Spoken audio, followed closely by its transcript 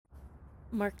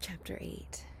Mark chapter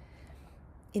 8.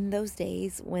 In those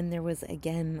days, when there was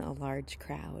again a large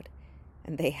crowd,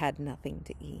 and they had nothing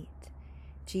to eat,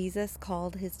 Jesus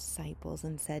called his disciples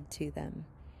and said to them,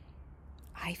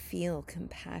 I feel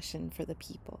compassion for the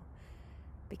people,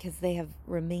 because they have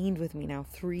remained with me now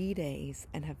 3 days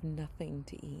and have nothing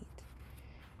to eat.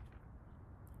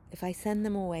 If I send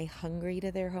them away hungry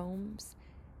to their homes,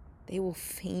 they will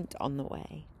faint on the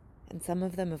way, and some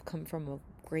of them have come from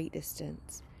a great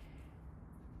distance.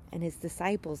 And his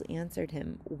disciples answered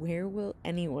him, Where will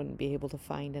anyone be able to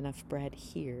find enough bread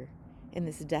here, in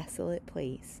this desolate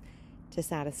place, to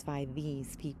satisfy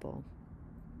these people?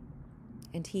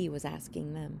 And he was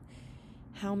asking them,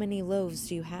 How many loaves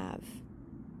do you have?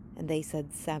 And they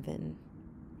said, 7.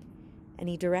 And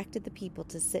he directed the people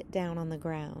to sit down on the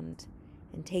ground,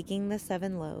 and taking the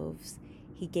 7 loaves,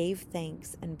 he gave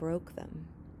thanks and broke them,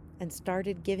 and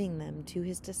started giving them to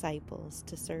his disciples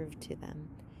to serve to them.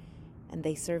 And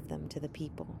they served them to the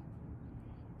people.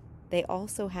 They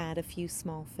also had a few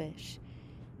small fish,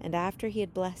 and after he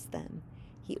had blessed them,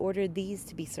 he ordered these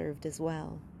to be served as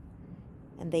well.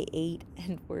 And they ate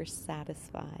and were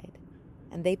satisfied.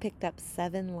 And they picked up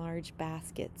 7 large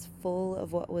baskets full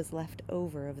of what was left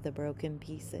over of the broken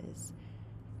pieces.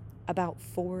 About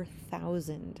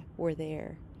 4,000 were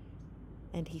there,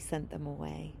 and he sent them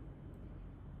away.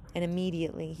 And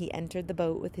immediately he entered the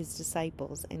boat with his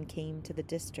disciples and came to the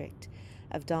district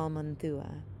of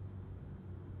Dalmanutha.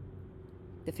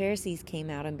 The Pharisees came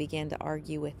out and began to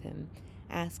argue with him,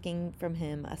 asking from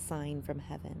him a sign from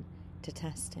heaven to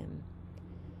test him.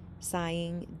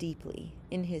 Sighing deeply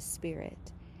in his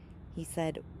spirit, he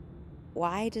said,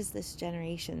 Why does this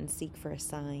generation seek for a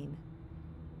sign?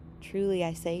 Truly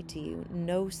I say to you,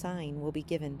 no sign will be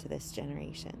given to this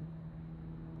generation.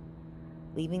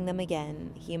 Leaving them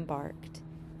again, he embarked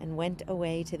and went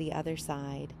away to the other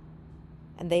side.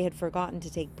 And they had forgotten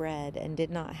to take bread and did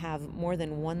not have more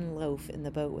than 1 loaf in the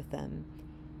boat with them.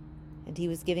 And he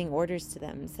was giving orders to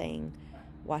them, saying,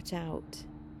 Watch out,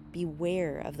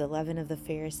 beware of the leaven of the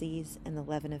Pharisees and the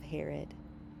leaven of Herod.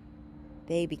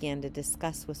 They began to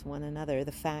discuss with one another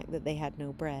the fact that they had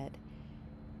no bread.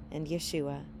 And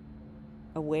Yeshua,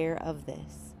 aware of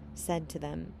this, said to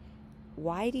them,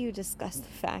 Why do you discuss the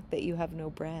fact that you have no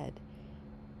bread?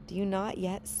 Do you not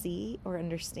yet see or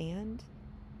understand?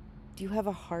 Do you have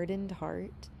a hardened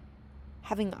heart?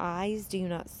 Having eyes, do you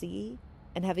not see?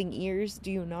 And having ears, do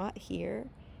you not hear?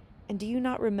 And do you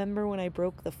not remember when I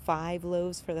broke the 5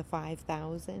 loaves for the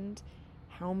 5,000?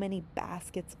 How many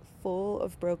baskets full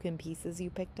of broken pieces you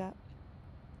picked up?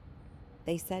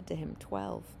 They said to him,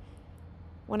 12.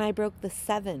 When I broke the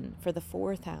 7 for the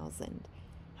 4,000,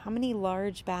 how many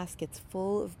large baskets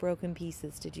full of broken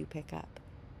pieces did you pick up?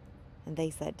 And they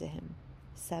said to him,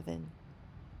 7.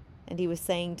 And he was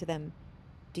saying to them,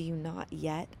 Do you not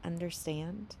yet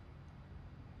understand?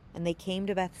 And they came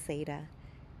to Bethsaida,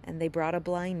 and they brought a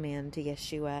blind man to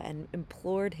Yeshua and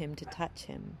implored him to touch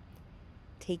him.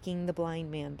 Taking the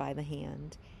blind man by the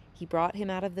hand, he brought him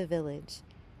out of the village,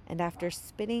 and after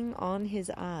spitting on his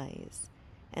eyes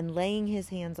and laying his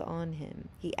hands on him,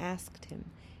 he asked him,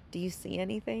 Do you see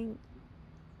anything?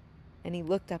 And he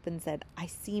looked up and said, I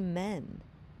see men,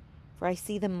 for I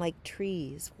see them like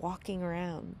trees walking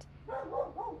around.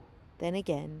 Then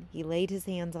again he laid his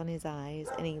hands on his eyes,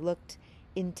 and he looked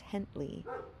intently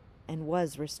and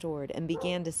was restored, and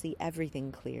began to see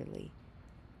everything clearly.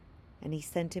 And he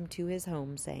sent him to his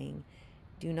home, saying,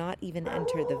 Do not even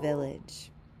enter the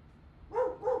village.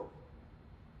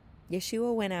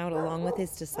 Yeshua went out along with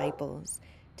his disciples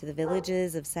to the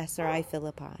villages of Caesarea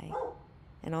Philippi,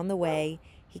 and on the way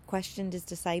he questioned his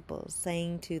disciples,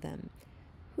 saying to them,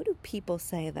 Who do people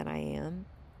say that I am?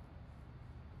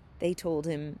 They told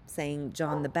him, saying,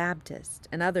 John the Baptist,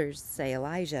 and others say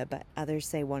Elijah, but others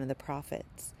say one of the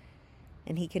prophets.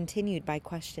 And he continued by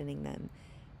questioning them,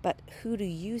 But who do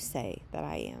you say that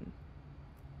I am?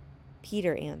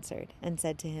 Peter answered and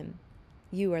said to him,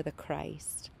 You are the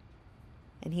Christ.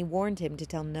 And he warned him to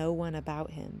tell no one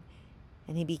about him.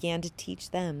 And he began to teach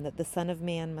them that the Son of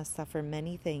Man must suffer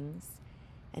many things,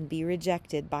 and be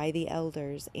rejected by the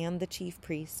elders and the chief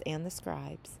priests and the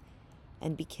scribes,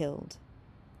 and be killed,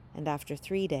 and after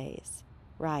 3 days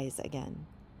rise again.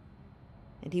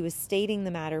 And he was stating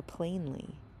the matter plainly.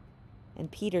 And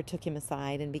Peter took him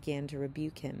aside and began to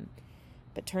rebuke him.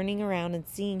 But turning around and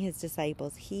seeing his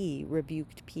disciples, he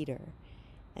rebuked Peter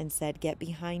and said, Get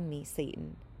behind me,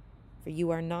 Satan, for you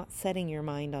are not setting your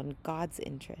mind on God's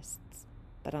interests,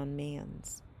 but on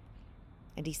man's.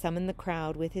 And he summoned the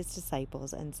crowd with his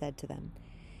disciples and said to them,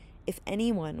 If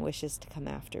anyone wishes to come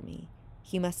after me,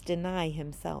 he must deny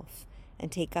himself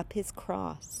and take up his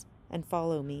cross and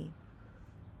follow me.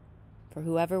 For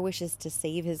whoever wishes to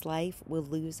save his life will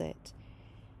lose it,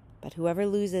 but whoever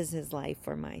loses his life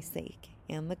for my sake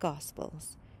and the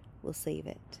gospel's will save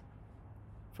it.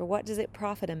 For what does it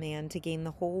profit a man to gain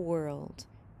the whole world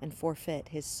and forfeit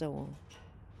his soul?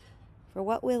 For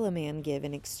what will a man give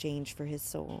in exchange for his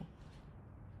soul?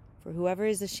 For whoever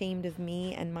is ashamed of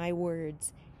me and my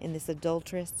words in this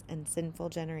adulterous and sinful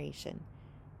generation,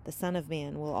 the Son of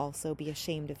Man will also be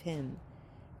ashamed of him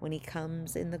when he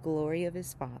comes in the glory of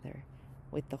his Father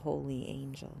with the holy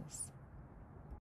angels.